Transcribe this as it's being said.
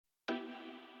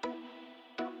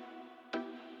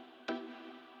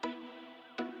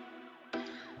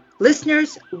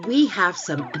Listeners, we have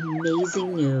some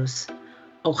amazing news.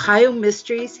 Ohio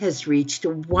Mysteries has reached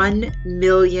 1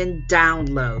 million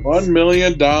downloads. 1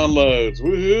 million downloads.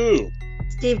 Woohoo!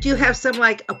 Steve, do you have some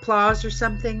applause or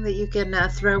something that you can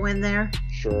throw in there?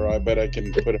 Sure, I bet I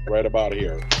can put it right about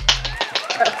here.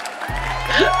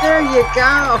 There you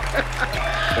go.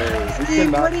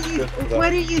 Steve, what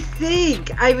do you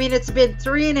think? I mean, it's been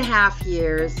 3.5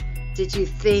 years. Did you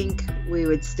think we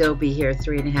would still be here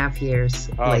 3.5 years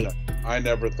late? I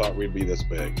never thought we'd be this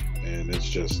big, and it's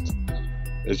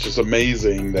just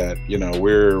amazing that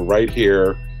we're right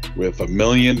here with 1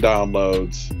 million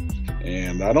downloads,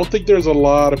 and I don't think there's a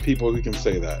lot of people who can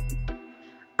say that.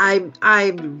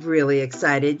 I'm really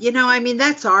excited.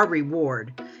 That's our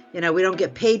reward. We don't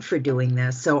get paid for doing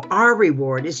this, so our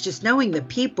reward is just knowing that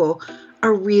people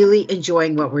are really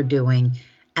enjoying what we're doing,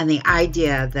 and the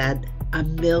idea that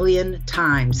 1 million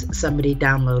times somebody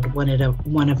downloaded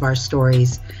one of our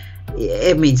stories,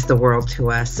 it means the world to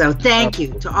us. So thank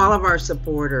you to all of our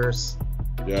supporters.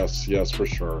 Yes, for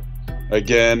sure.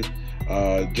 Again,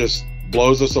 just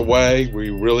blows us away.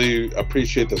 We really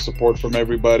appreciate the support from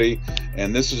everybody.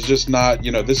 And this is just not,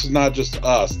 this is not just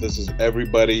us. This is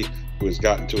everybody who has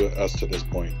gotten to us to this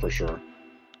point, for sure.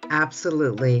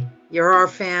 Absolutely. You're our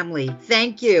family.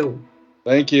 Thank you.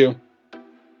 Thank you.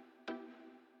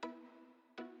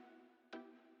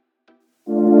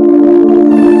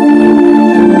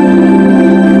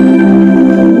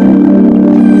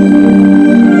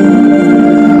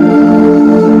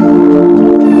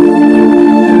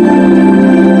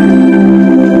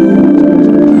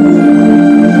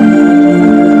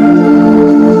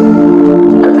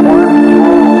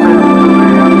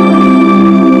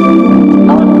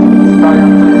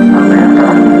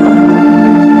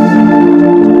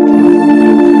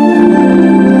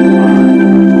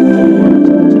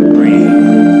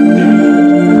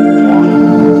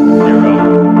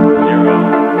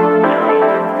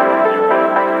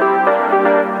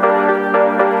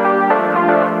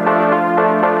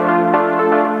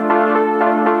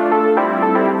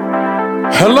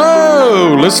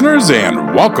 Hello, listeners,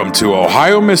 and welcome to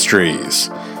Ohio Mysteries.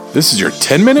 This is your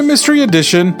 10-minute mystery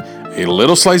edition, a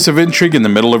little slice of intrigue in the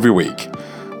middle of your week.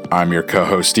 I'm your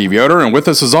co-host, Steve Yoder, and with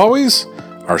us, as always,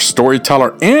 our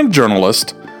storyteller and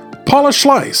journalist, Paula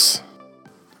Schleis.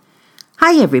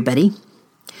 Hi, everybody.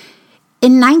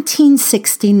 In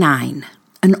 1969,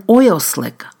 an oil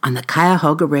slick on the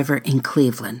Cuyahoga River in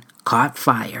Cleveland caught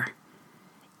fire.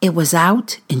 It was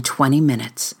out in 20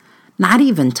 minutes. Not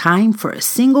even time for a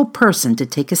single person to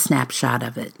take a snapshot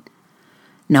of it.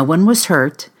 No one was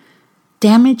hurt.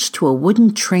 Damage to a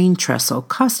wooden train trestle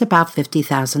cost about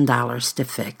 $50,000 to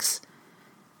fix.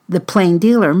 The plain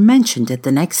dealer mentioned it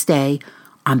the next day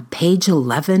on page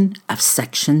 11 of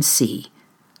Section C.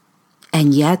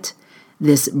 And yet,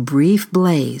 this brief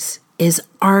blaze is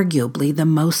arguably the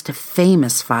most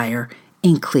famous fire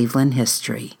in Cleveland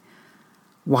history.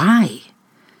 Why?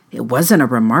 It wasn't a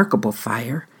remarkable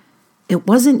fire. It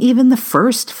wasn't even the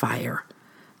first fire.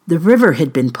 The river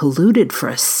had been polluted for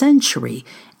a century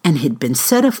and had been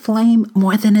set aflame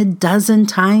more than a dozen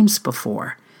times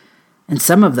before. And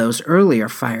some of those earlier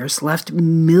fires left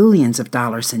millions of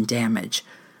dollars in damage.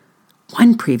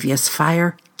 One previous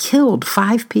fire killed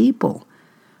 5 people.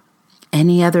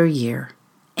 Any other year,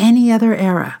 any other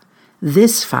era,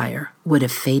 this fire would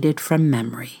have faded from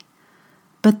memory.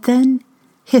 But then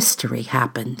history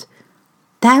happened.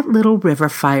 That little river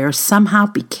fire somehow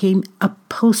became a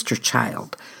poster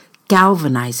child,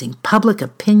 galvanizing public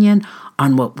opinion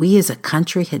on what we as a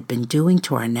country had been doing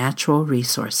to our natural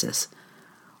resources.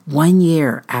 1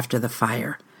 year after the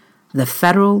fire, the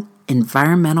Federal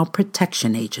Environmental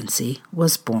Protection Agency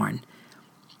was born.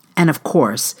 And of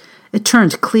course, it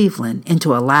turned Cleveland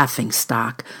into a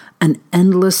laughingstock, an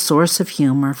endless source of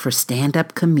humor for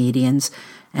stand-up comedians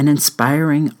and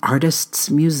inspiring artists,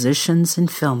 musicians, and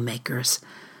filmmakers.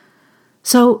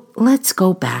 So let's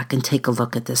go back and take a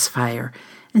look at this fire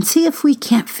and see if we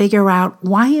can't figure out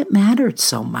why it mattered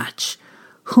so much,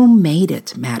 who made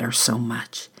it matter so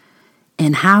much,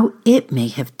 and how it may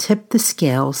have tipped the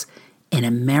scales in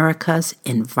America's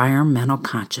environmental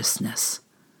consciousness.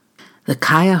 The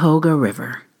Cuyahoga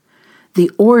River. The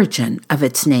origin of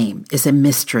its name is a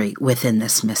mystery within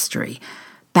this mystery.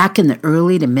 Back in the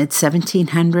early to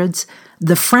mid-1700s,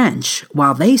 the French,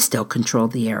 while they still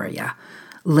controlled the area,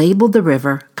 labeled the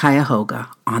river Cuyahoga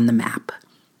on the map.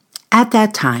 At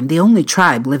that time, the only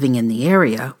tribe living in the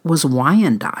area was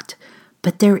Wyandot,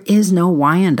 but there is no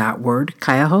Wyandot word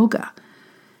Cuyahoga.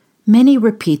 Many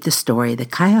repeat the story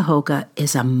that Cuyahoga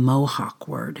is a Mohawk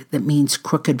word that means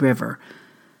crooked river,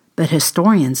 but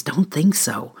historians don't think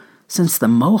so. since the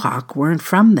Mohawk weren't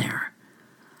from there.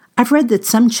 I've read that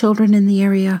some children in the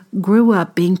area grew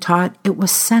up being taught it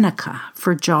was Seneca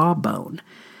for jawbone,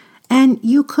 and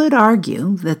you could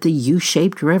argue that the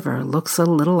U-shaped river looks a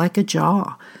little like a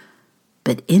jaw.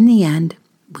 But in the end,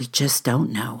 we just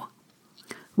don't know.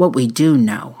 What we do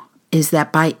know is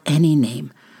that by any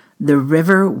name, the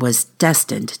river was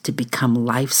destined to become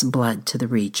life's blood to the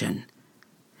region.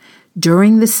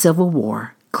 During the Civil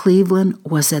War, Cleveland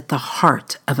was at the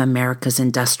heart of America's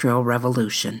Industrial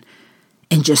Revolution.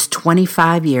 In just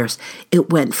 25 years, it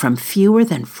went from fewer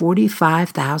than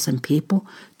 45,000 people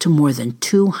to more than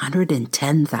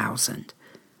 210,000.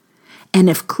 And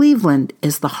if Cleveland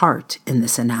is the heart in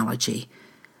this analogy,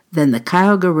 then the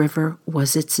Cuyahoga River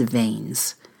was its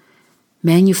veins.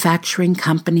 Manufacturing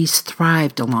companies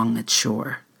thrived along its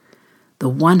shore.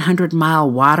 The 100-mile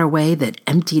waterway that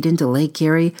emptied into Lake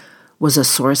Erie was a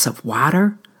source of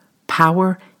water,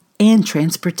 power, and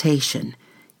transportation,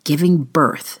 giving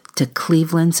birth to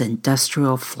Cleveland's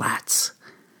industrial flats.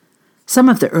 Some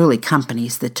of the early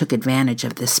companies that took advantage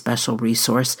of this special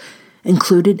resource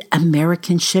included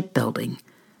American Shipbuilding,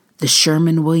 the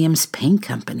Sherman-Williams Paint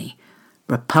Company,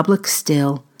 Republic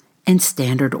Steel, and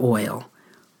Standard Oil.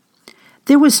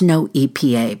 There was no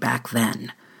EPA back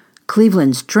then.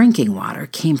 Cleveland's drinking water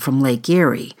came from Lake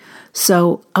Erie,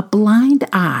 so a blind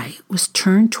eye was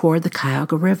turned toward the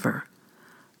Cuyahoga River.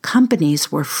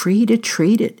 Companies were free to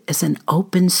treat it as an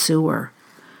open sewer.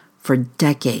 For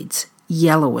decades,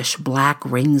 yellowish-black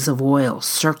rings of oil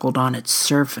circled on its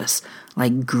surface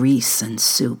like grease and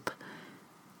soup.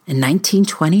 In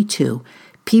 1922,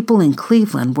 people in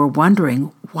Cleveland were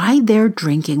wondering why their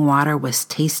drinking water was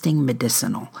tasting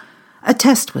medicinal. A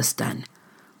test was done.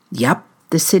 Yup,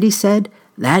 the city said,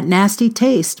 that nasty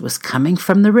taste was coming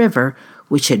from the river,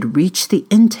 which had reached the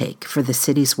intake for the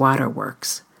city's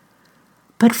waterworks.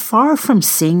 But far from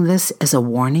seeing this as a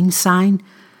warning sign,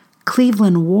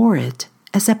 Cleveland wore it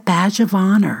as a badge of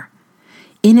honor.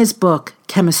 In his book,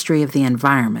 Chemistry of the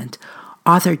Environment,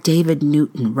 author David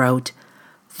Newton wrote,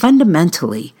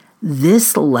 "Fundamentally,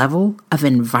 this level of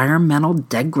environmental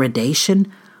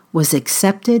degradation was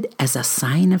accepted as a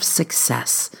sign of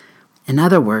success. In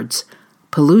other words,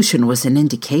 pollution was an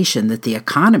indication that the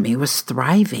economy was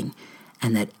thriving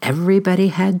and that everybody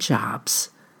had jobs."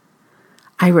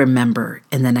 I remember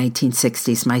in the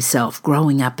 1960s myself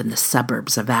growing up in the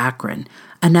suburbs of Akron,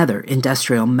 another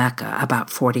industrial mecca about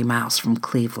 40 miles from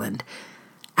Cleveland.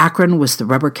 Akron was the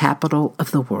rubber capital of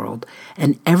the world,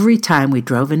 and every time we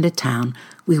drove into town,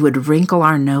 we would wrinkle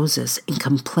our noses and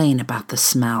complain about the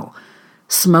smell.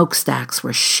 Smokestacks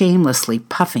were shamelessly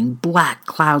puffing black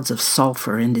clouds of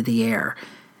sulfur into the air.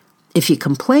 If you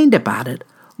complained about it,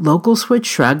 locals would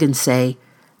shrug and say,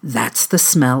 "That's the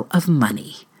smell of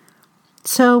money."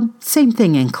 So, same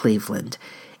thing in Cleveland.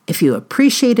 If you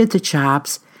appreciated the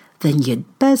jobs, then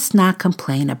you'd best not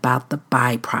complain about the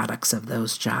byproducts of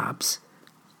those jobs.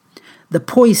 The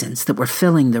poisons that were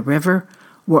filling the river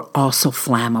were also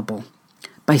flammable.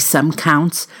 By some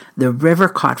counts, the river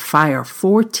caught fire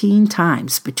 14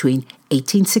 times between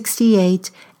 1868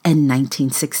 and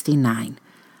 1969.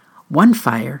 One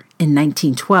fire in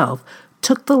 1912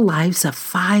 took the lives of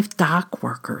 5 dock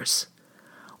workers.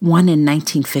 One in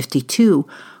 1952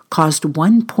 caused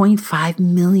 $1.5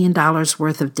 million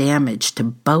worth of damage to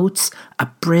boats, a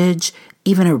bridge,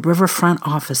 even a riverfront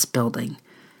office building.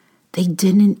 They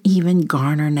didn't even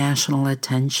garner national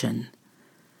attention.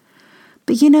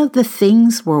 But the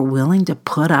things we're willing to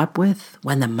put up with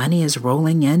when the money is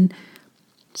rolling in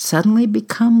suddenly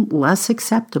become less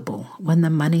acceptable when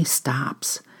the money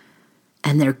stops.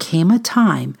 And there came a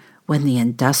time when the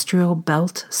industrial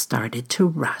belt started to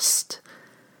rust.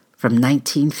 From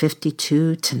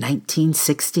 1952 to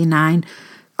 1969,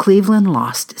 Cleveland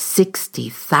lost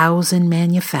 60,000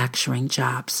 manufacturing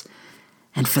jobs.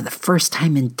 And for the first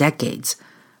time in decades,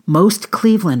 most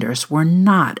Clevelanders were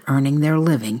not earning their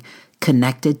living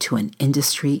connected to an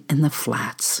industry in the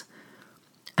flats.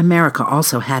 America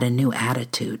also had a new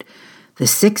attitude. The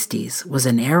 60s was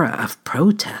an era of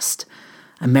protest.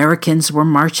 Americans were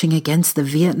marching against the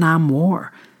Vietnam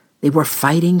War. They were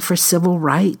fighting for civil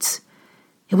rights.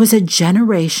 It was a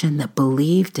generation that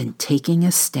believed in taking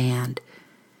a stand.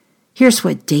 Here's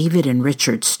what David and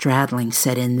Richard Stradling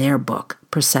said in their book,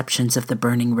 Perceptions of the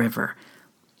Burning River.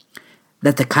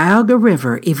 That the Cuyahoga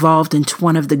River evolved into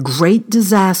one of the great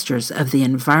disasters of the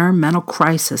environmental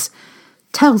crisis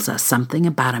tells us something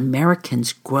about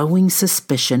Americans' growing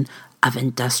suspicion of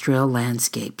industrial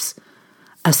landscapes,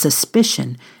 a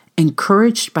suspicion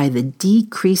encouraged by the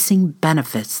decreasing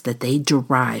benefits that they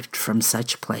derived from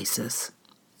such places.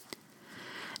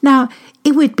 Now,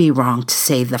 it would be wrong to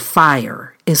say the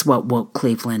fire is what woke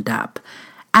Cleveland up.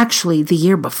 Actually, the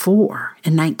year before,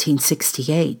 in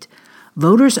 1968,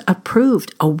 voters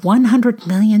approved a $100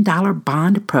 million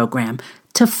bond program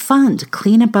to fund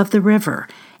cleanup of the river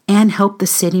and help the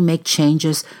city make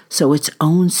changes so its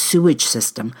own sewage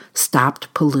system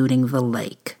stopped polluting the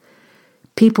lake.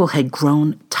 People had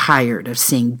grown tired of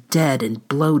seeing dead and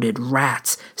bloated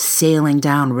rats sailing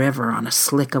downriver on a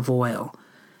slick of oil.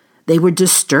 They were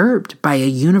disturbed by a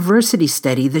university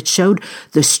study that showed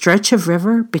the stretch of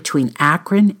river between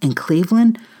Akron and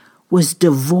Cleveland was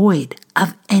devoid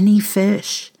of any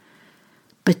fish.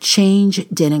 But change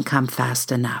didn't come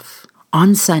fast enough.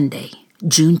 On Sunday,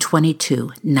 June 22,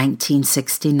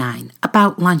 1969,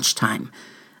 about lunchtime,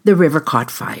 the river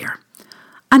caught fire.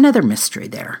 Another mystery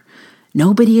there.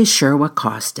 Nobody is sure what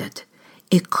caused it.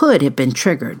 It could have been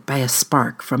triggered by a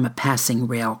spark from a passing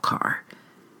rail car.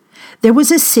 There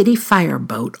was a city fire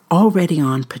boat already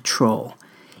on patrol.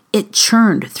 It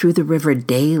churned through the river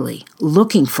daily,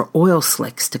 looking for oil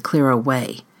slicks to clear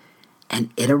away. And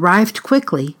it arrived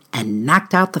quickly and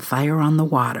knocked out the fire on the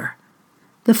water.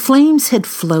 The flames had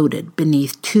floated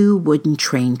beneath 2 wooden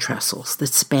train trestles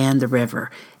that spanned the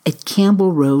river at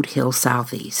Campbell Road Hill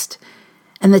Southeast,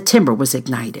 and the timber was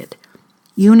ignited.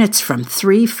 Units from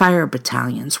 3 fire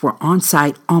battalions were on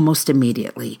site almost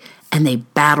immediately, and they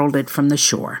battled it from the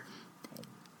shore.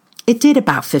 It did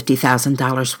about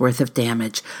 $50,000 worth of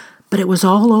damage, but it was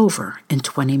all over in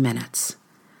 20 minutes.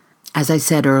 As I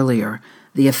said earlier,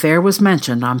 the affair was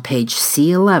mentioned on page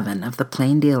C11 of the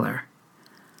Plain Dealer.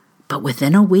 But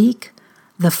within a week,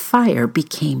 the fire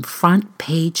became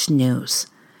front-page news.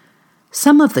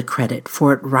 Some of the credit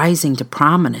for it rising to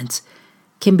prominence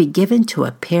can be given to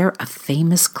a pair of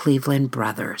famous Cleveland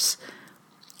brothers.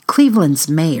 Cleveland's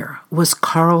mayor was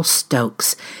Carl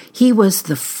Stokes. He was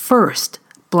the first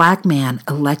Black man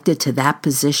elected to that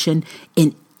position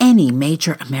in any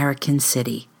major American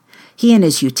city. He and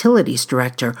his utilities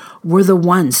director were the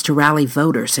ones to rally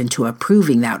voters into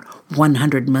approving that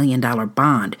 $100 million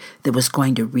bond that was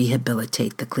going to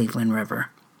rehabilitate the Cleveland River.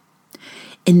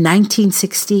 In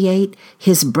 1968,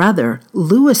 his brother,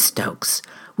 Louis Stokes,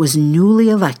 was newly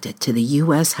elected to the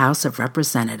U.S. House of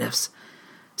Representatives.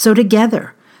 So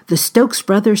together, the Stokes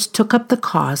brothers took up the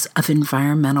cause of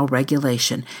environmental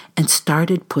regulation and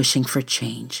started pushing for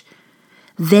change.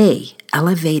 They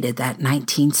elevated that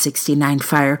 1969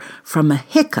 fire from a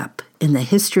hiccup in the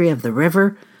history of the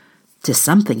river to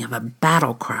something of a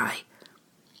battle cry.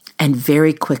 And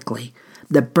very quickly,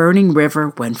 the burning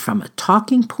river went from a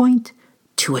talking point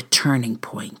to a turning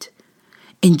point.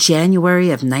 In January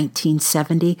of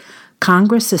 1970,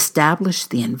 Congress established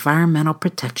the Environmental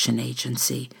Protection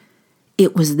Agency.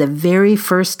 It was the very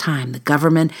first time the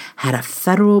government had a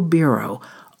federal bureau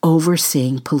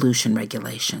overseeing pollution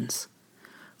regulations.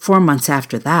 4 months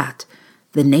after that,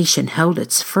 the nation held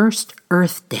its first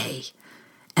Earth Day,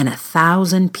 and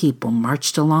 1,000 people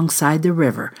marched alongside the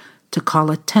river to call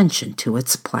attention to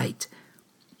its plight.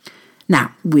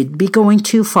 Now, we'd be going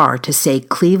too far to say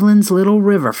Cleveland's Little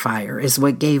River Fire is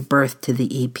what gave birth to the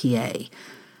EPA,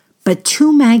 but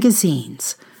 2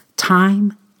 magazines,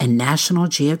 Time and National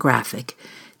Geographic,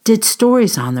 did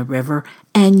stories on the river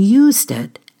and used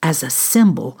it as a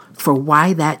symbol for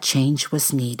why that change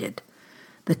was needed.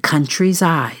 The country's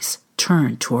eyes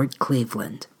turned toward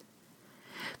Cleveland.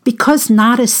 Because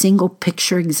not a single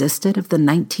picture existed of the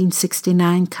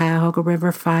 1969 Cuyahoga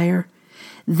River fire,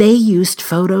 they used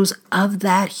photos of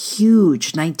that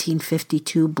huge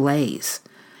 1952 blaze.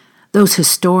 Those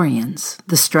historians,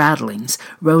 the Stradlings,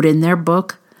 wrote in their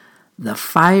book, "The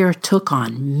fire took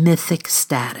on mythic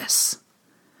status."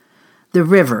 The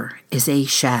river is a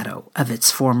shadow of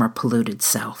its former polluted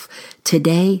self.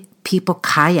 Today, people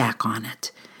kayak on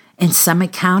it. In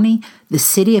Summit County, the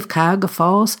city of Cuyahoga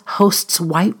Falls hosts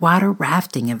whitewater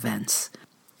rafting events.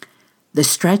 The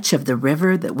stretch of the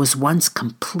river that was once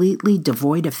completely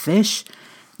devoid of fish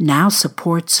now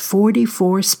supports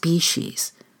 44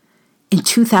 species. In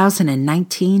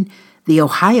 2019, the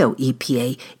Ohio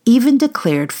EPA even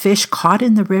declared fish caught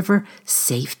in the river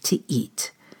safe to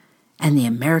eat. And the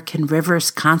American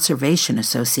Rivers Conservation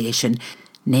Association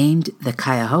named the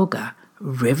Cuyahoga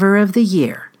River of the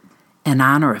Year in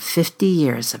honor of 50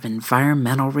 years of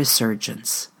environmental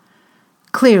resurgence.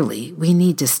 Clearly, we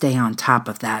need to stay on top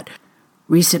of that.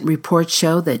 Recent reports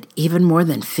show that even more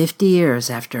than 50 years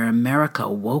after America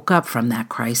woke up from that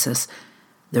crisis,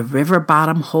 the river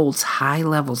bottom holds high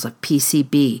levels of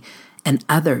PCB and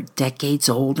other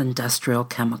decades-old industrial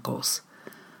chemicals.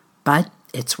 But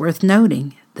it's worth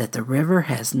noting that the river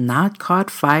has not caught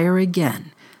fire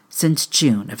again since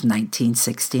June of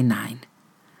 1969.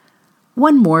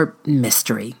 One more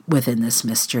mystery within this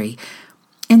mystery.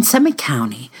 In Summit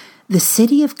County, the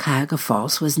city of Cuyahoga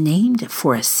Falls was named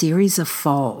for a series of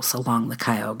falls along the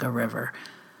Cuyahoga River.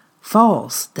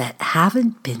 Falls that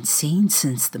haven't been seen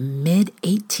since the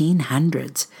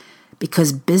mid-1800s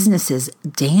because businesses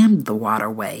dammed the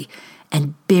waterway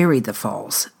and buried the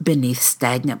falls beneath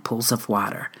stagnant pools of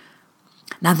water.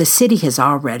 Now, the city has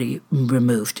already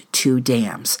removed 2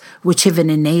 dams, which have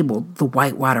enabled the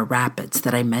Whitewater Rapids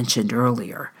that I mentioned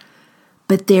earlier.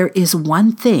 But there is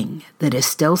one thing that is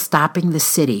still stopping the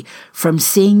city from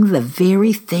seeing the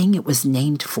very thing it was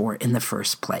named for in the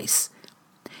first place.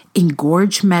 In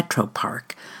Gorge Metro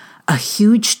Park, a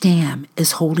huge dam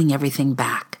is holding everything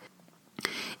back.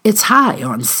 It's high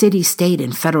on city, state,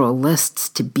 and federal lists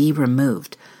to be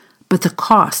removed, but the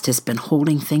cost has been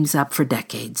holding things up for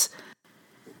decades.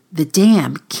 The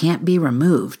dam can't be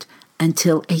removed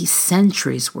until a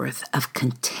century's worth of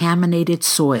contaminated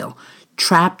soil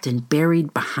trapped and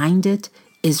buried behind it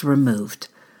is removed.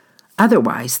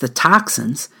 Otherwise, the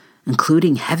toxins,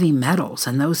 including heavy metals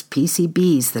and those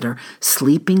PCBs that are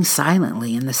sleeping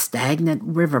silently in the stagnant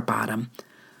river bottom,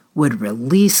 would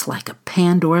release like a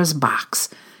Pandora's box,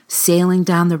 sailing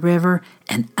down the river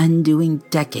and undoing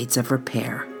decades of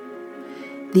repair.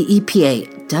 The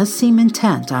EPA does seem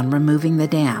intent on removing the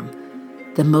dam.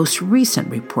 The most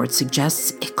recent report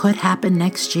suggests it could happen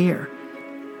next year.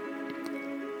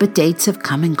 But dates have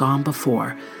come and gone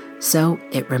before, so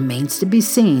it remains to be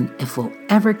seen if we'll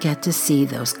ever get to see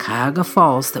those Cuyahoga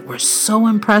Falls that were so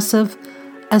impressive,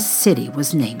 a city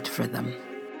was named for them.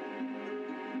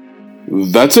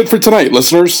 That's it for tonight,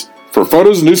 listeners. For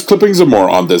photos, news clippings, and more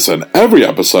on this and every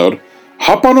episode,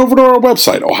 hop on over to our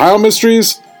website,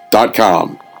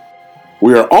 ohiomysteries.com.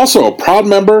 We are also a proud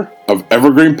member of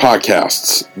Evergreen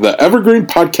Podcasts, the Evergreen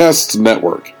Podcasts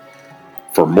Network.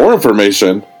 For more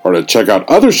information or to check out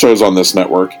other shows on this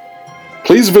network,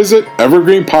 please visit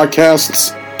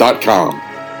evergreenpodcasts.com.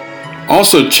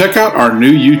 Also, check out our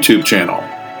new YouTube channel,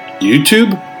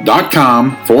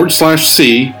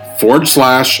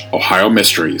 youtube.com/c/Ohio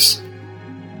Mysteries.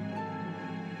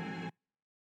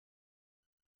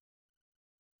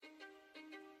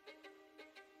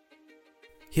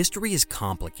 History is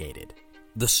complicated.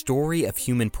 The story of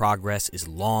human progress is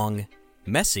long,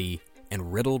 messy,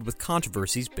 and riddled with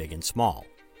controversies big and small.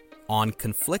 On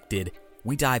Conflicted,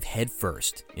 we dive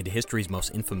headfirst into history's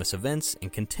most infamous events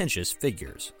and contentious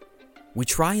figures. We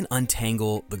try and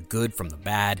untangle the good from the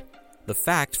bad, the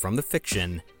fact from the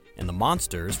fiction, and the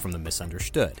monsters from the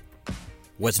misunderstood.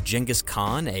 Was Genghis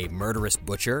Khan a murderous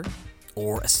butcher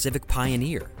or a civic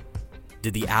pioneer?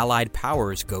 Did the Allied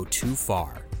powers go too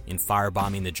far in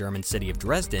firebombing the German city of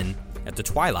Dresden at the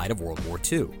twilight of World War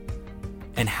II?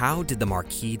 And how did the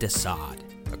Marquis de Sade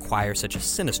acquire such a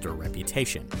sinister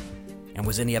reputation? And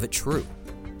was any of it true?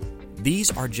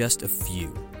 These are just a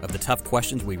few of the tough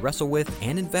questions we wrestle with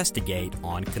and investigate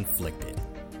on Conflicted.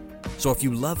 So if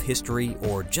you love history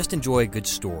or just enjoy a good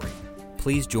story,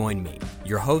 please join me,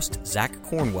 your host, Zach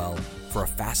Cornwell, for a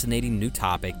fascinating new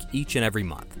topic each and every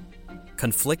month.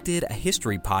 Conflicted, a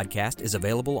history podcast, is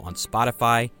available on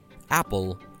Spotify,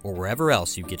 Apple, or wherever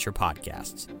else you get your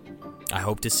podcasts. I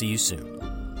hope to see you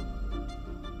soon.